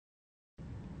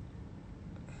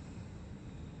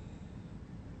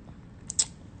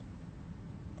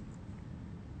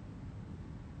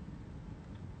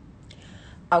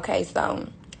Okay, so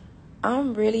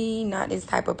I'm really not this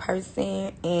type of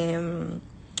person, and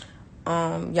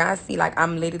y'all see, like, I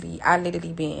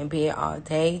literally been in bed all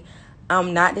day.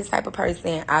 I'm not this type of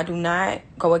person. I do not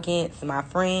go against my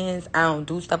friends. I don't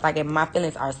do stuff like that. My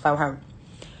feelings are so hurt.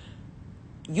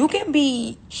 You can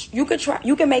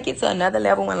make it to another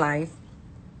level in life,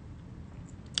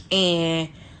 and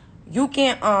you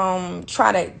can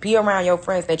try to be around your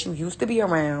friends that you used to be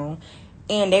around,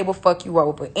 and they will fuck you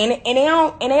over, and they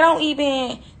don't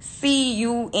even see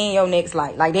you in your next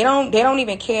life. Like, they don't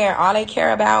even care. All they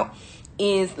care about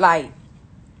is, like,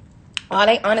 all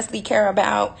they honestly care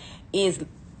about is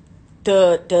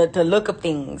the look of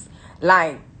things.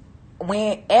 Like,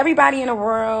 when everybody in the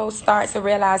world starts to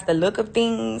realize the look of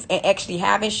things and actually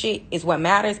having shit is what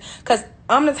matters. Because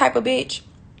I'm the type of bitch,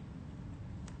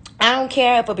 I don't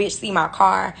care if a bitch see my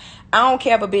car. I don't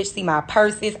care if a bitch see my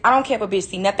purses. I don't care if a bitch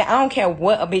see nothing. I don't care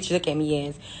what a bitch look at me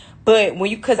as. But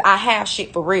because I have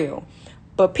shit for real.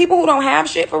 But people who don't have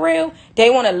shit for real,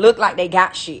 they want to look like they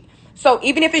got shit. So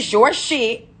even if it's your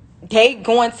shit, they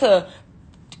going to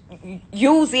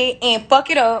use it and fuck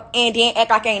it up and then act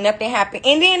like ain't nothing happened.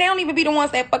 And then they don't even be the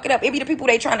ones that fuck it up. It be the people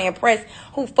they trying to impress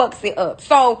who fucks it up.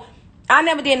 So I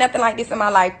never did nothing like this in my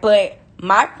life, but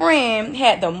my friend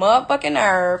had the motherfucking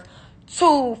nerve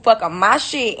to fuck up my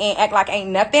shit and act like ain't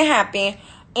nothing happened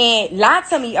and lie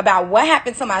to me about what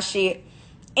happened to my shit,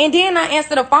 and then not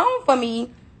answer the phone for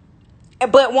me,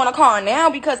 but want to call now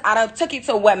because I done took it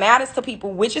to what matters to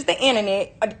people, which is the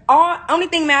internet. Only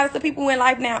thing matters to people in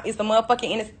life now is the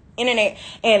motherfucking internet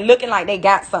and looking like they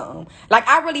got something. Like,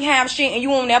 I really have shit, and you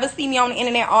won't never see me on the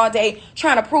internet all day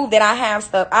trying to prove that I have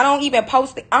stuff. I don't even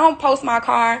post it. I don't post my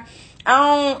car.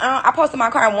 I posted my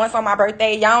car once on my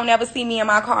birthday. Y'all don't never see me in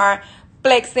my car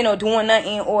flexing or doing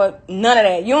nothing or none of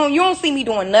that. You don't see me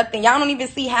doing nothing. Y'all don't even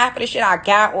see half of the shit I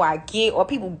got or I get or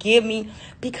people give me,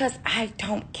 because I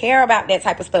don't care about that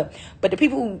type of stuff. But the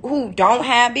people who don't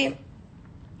have it,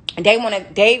 they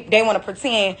wanna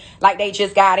pretend like they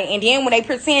just got it. And then when they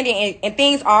pretending, and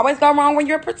things always go wrong when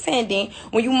you're pretending.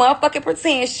 When you motherfucking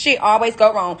pretend, shit always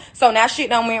go wrong. So now shit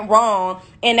done went wrong,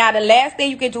 and now the last thing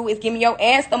you can do is give me your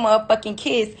ass the motherfucking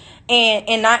kiss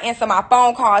and not answer my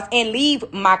phone calls and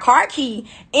leave my car key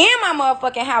and my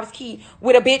motherfucking house key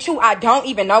with a bitch who I don't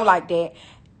even know like that,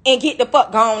 and get the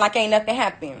fuck gone like ain't nothing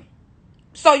happened.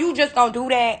 So you just gonna do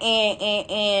that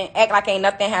and act like ain't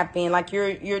nothing happened. Like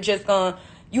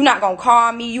you're not gonna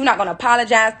call me. You're not gonna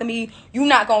apologize to me. You're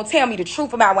not gonna tell me the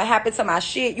truth about what happened to my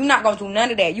shit. You're not gonna do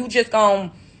none of that. You just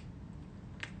gonna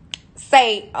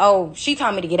say, oh, she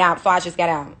told me to get out, so I just got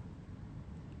out.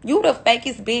 You the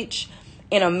fakest bitch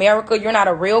in America. You're not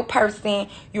a real person.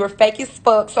 You're fake as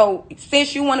fuck. So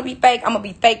since you want to be fake, I'm gonna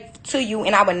be fake to you,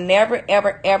 and I would never,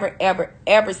 ever, ever, ever,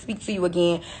 ever speak to you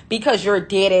again, because you're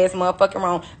dead ass motherfucking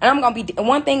wrong. And I'm gonna be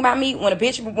one thing about me: when a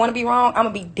bitch want to be wrong, I'm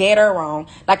gonna be dead or wrong.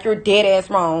 Like, you're dead ass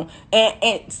wrong.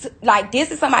 And like,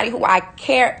 this is somebody who I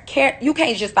care. You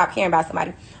can't just stop caring about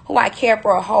somebody who I care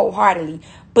for wholeheartedly.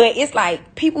 But it's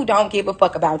like, people don't give a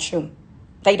fuck about you.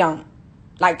 They don't.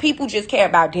 Like, people just care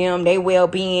about them, their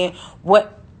well-being,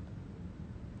 what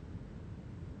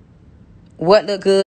look good.